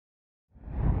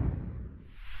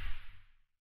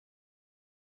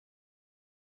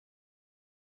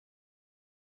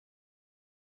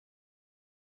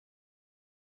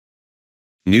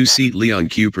New SEAT Leon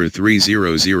Cupra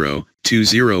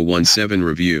 300-2017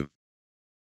 Review.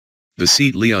 The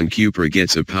SEAT Leon Cupra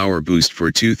gets a power boost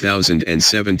for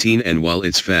 2017, and while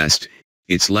it's fast,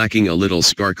 it's lacking a little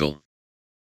sparkle.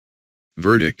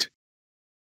 Verdict: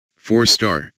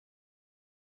 4-star.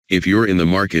 If you're in the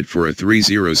market for a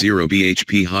 300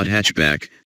 bhp hot hatchback,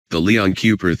 the Leon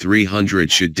Cupra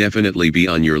 300 should definitely be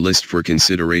on your list for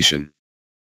consideration.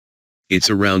 It's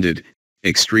a rounded,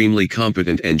 extremely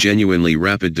competent and genuinely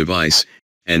rapid device,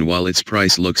 and while its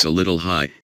price looks a little high,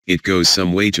 it goes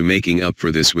some way to making up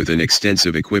for this with an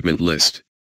extensive equipment list.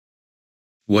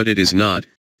 What it is not,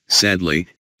 sadly,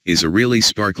 is a really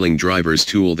sparkling driver's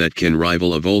tool that can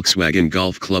rival a Volkswagen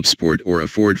Golf Club Sport or a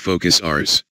Ford Focus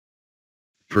RS.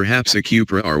 Perhaps a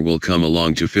Cupra R will come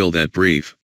along to fill that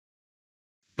brief.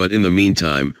 But in the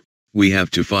meantime, we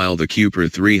have to file the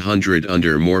Cupra 300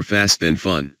 under more fast than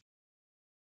fun.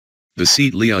 The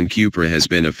SEAT Leon Cupra has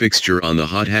been a fixture on the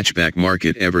hot hatchback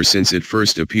market ever since it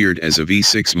first appeared as a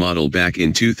V6 model back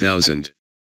in 2000.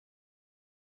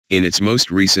 In its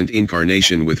most recent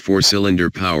incarnation with 4-cylinder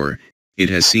power, it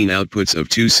has seen outputs of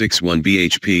 261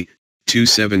 bhp,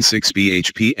 276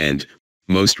 bhp and,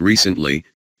 most recently,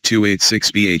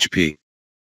 286 bhp.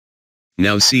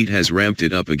 Now SEAT has ramped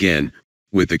it up again,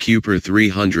 with the Cupra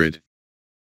 300.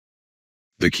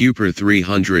 The Cupra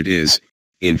 300 is,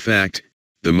 in fact,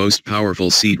 the most powerful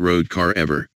SEAT road car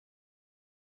ever.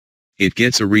 It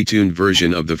gets a retuned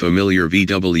version of the familiar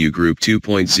VW Group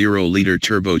 2.0-liter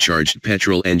turbocharged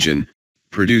petrol engine,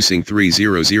 producing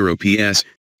 300 PS,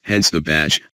 hence the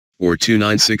badge, or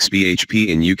 296 bhp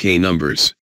in UK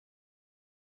numbers.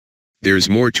 There's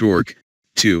more torque,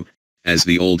 too, as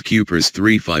the old Cupra's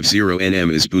 350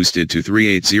 Nm is boosted to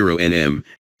 380 Nm,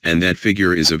 and that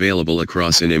figure is available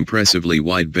across an impressively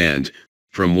wide band,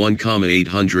 from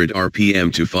 1,800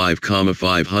 rpm to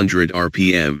 5,500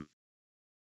 rpm.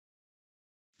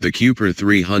 The Cupra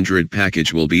 300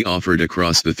 package will be offered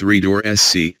across the 3-door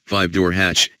SC, 5-door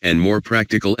hatch, and more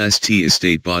practical ST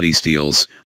estate body styles,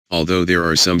 although there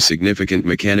are some significant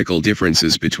mechanical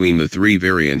differences between the three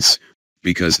variants,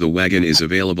 because the wagon is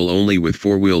available only with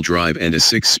 4-wheel drive and a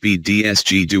 6-speed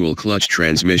DSG dual-clutch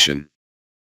transmission.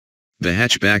 The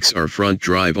hatchbacks are front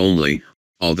drive only,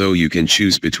 although you can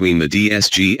choose between the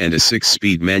DSG and a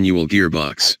 6-speed manual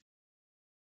gearbox.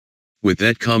 With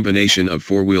that combination of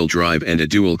 4-wheel drive and a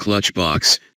dual-clutch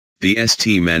box, the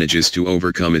ST manages to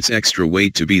overcome its extra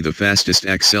weight to be the fastest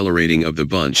accelerating of the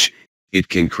bunch. It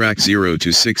can crack 0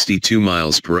 to 62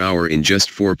 miles per hour in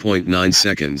just 4.9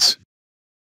 seconds.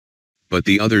 But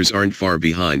the others aren't far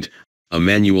behind. A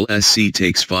manual SC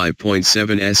takes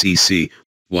 5.7 SEC,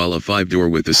 while a 5-door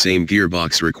with the same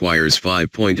gearbox requires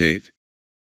 5.8.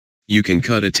 You can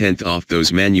cut a tenth off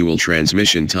those manual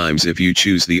transmission times if you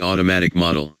choose the automatic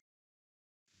model.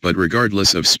 But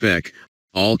regardless of spec,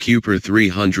 all Cupra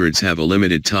 300s have a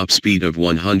limited top speed of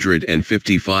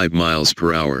 155 miles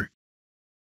per hour.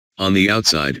 On the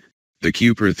outside, the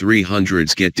Cupra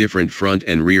 300s get different front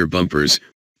and rear bumpers,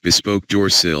 bespoke door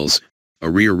sills, a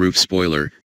rear roof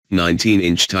spoiler,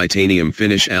 19-inch titanium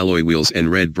finish alloy wheels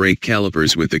and red brake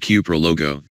calipers with the Cupra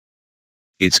logo.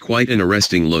 It's quite an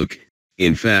arresting look,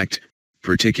 in fact,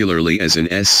 particularly as an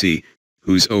SC,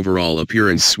 whose overall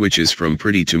appearance switches from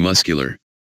pretty to muscular.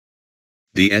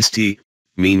 The ST,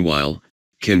 meanwhile,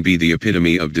 can be the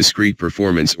epitome of discreet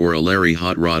performance or a Larry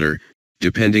hot rodder,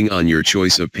 depending on your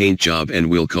choice of paint job and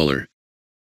wheel color.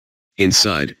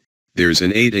 Inside, there's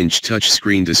an 8-inch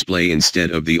touchscreen display instead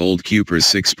of the old Cupra's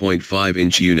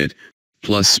 6.5-inch unit,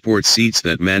 plus sport seats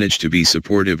that manage to be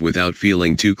supportive without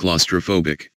feeling too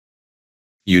claustrophobic.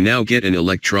 You now get an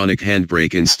electronic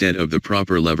handbrake instead of the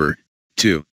proper lever,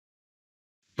 too.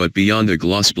 But beyond the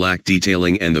gloss black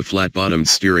detailing and the flat-bottomed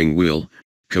steering wheel,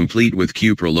 complete with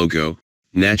Cupra logo,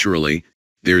 naturally,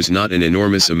 there's not an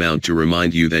enormous amount to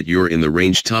remind you that you're in the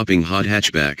range-topping hot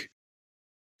hatchback.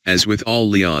 As with all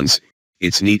Leons,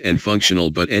 it's neat and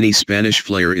functional, but any Spanish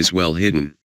flair is well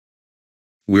hidden.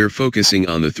 We're focusing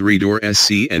on the 3-door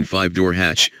SC and 5-door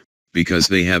hatch, because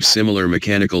they have similar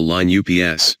mechanical line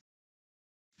UPS.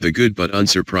 The good but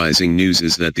unsurprising news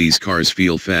is that these cars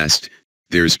feel fast.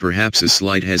 There's perhaps a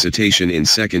slight hesitation in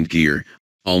second gear,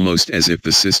 almost as if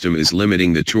the system is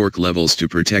limiting the torque levels to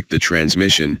protect the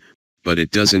transmission, but it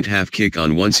doesn't have kick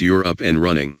on once you're up and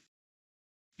running.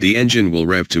 The engine will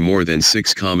rev to more than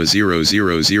 6,000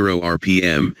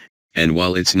 rpm, and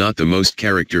while it's not the most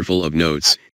characterful of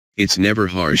notes, it's never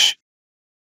harsh.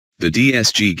 The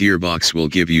DSG gearbox will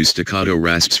give you staccato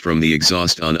rasps from the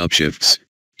exhaust on upshifts,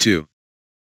 too.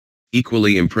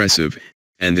 Equally impressive,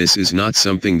 and this is not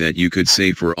something that you could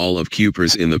say for all of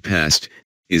Cupras in the past,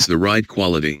 is the ride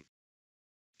quality.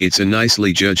 It's a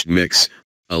nicely judged mix,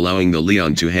 allowing the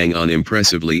Leon to hang on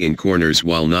impressively in corners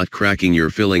while not cracking your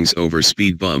fillings over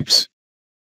speed bumps.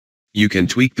 You can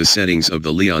tweak the settings of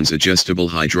the Leon's adjustable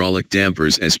hydraulic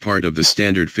dampers as part of the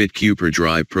standard fit Cupra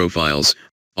drive profiles,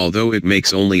 although it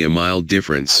makes only a mild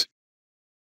difference.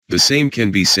 The same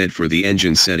can be said for the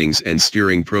engine settings and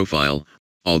steering profile,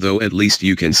 although at least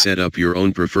you can set up your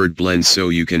own preferred blend so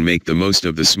you can make the most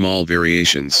of the small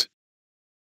variations.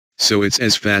 So it's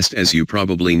as fast as you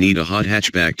probably need a hot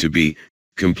hatchback to be,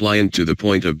 compliant to the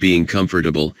point of being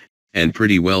comfortable, and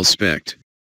pretty well spec'd.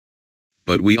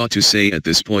 But we ought to say at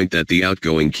this point that the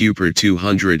outgoing Cupra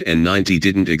 290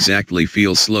 didn't exactly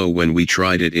feel slow when we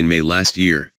tried it in May last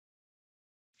year.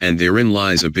 And therein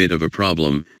lies a bit of a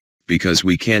problem, because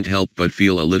we can't help but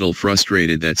feel a little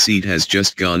frustrated that SEAT has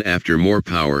just gone after more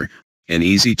power, an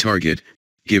easy target,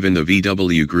 given the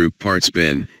VW Group parts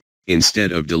bin,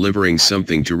 instead of delivering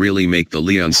something to really make the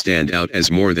Leon stand out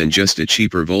as more than just a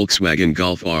cheaper Volkswagen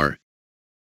Golf R.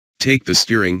 Take the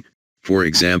steering, for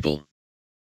example.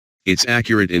 It's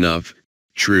accurate enough,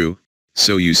 true,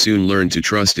 so you soon learn to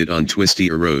trust it on twisty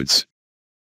roads.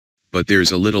 But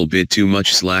there's a little bit too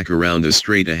much slack around the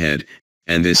straight ahead,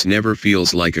 and this never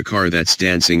feels like a car that's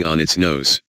dancing on its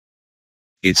nose.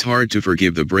 It's hard to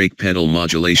forgive the brake pedal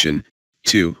modulation,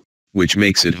 too, which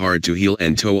makes it hard to heel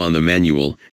and toe on the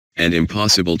manual, and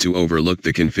impossible to overlook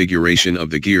the configuration of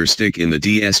the gear stick in the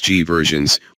DSG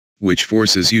versions, which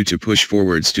forces you to push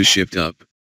forwards to shift up.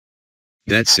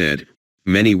 That said,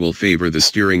 many will favor the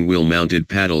steering wheel mounted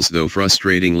paddles, though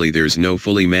frustratingly there's no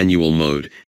fully manual mode,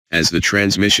 as the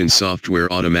transmission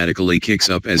software automatically kicks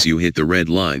up as you hit the red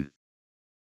line.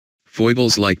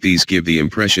 Foibles like these give the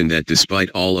impression that despite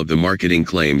all of the marketing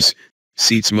claims,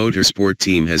 SEAT's motorsport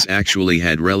team has actually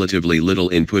had relatively little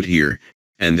input here,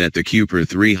 and that the Cupra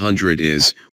 300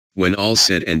 is, when all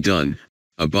said and done,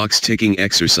 a box-ticking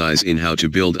exercise in how to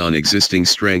build on existing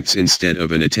strengths instead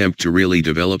of an attempt to really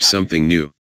develop something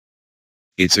new.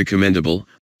 It's a commendable,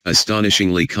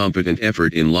 astonishingly competent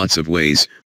effort in lots of ways,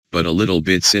 but a little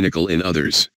bit cynical in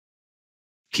others.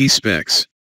 Key specs.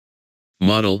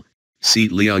 Model,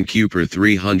 SEAT Leon Cupra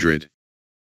 300.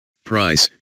 Price,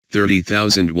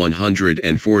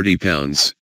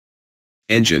 £30,140.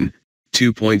 Engine,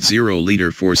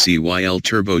 2.0-liter 4CYL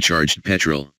turbocharged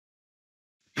petrol.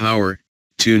 Power,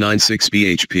 296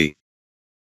 bhp.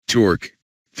 Torque,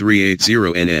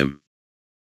 380 Nm.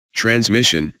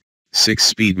 Transmission,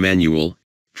 6-speed manual,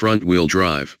 front-wheel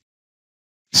drive.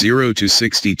 0 to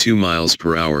 62 miles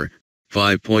per hour,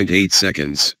 5.8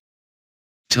 seconds.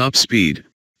 Top speed,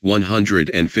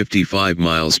 155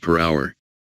 miles per hour.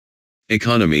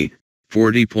 Economy,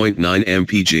 40.9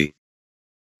 mpg.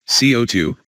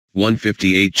 CO2,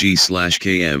 158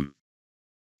 g/km.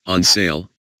 On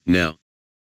sale, now.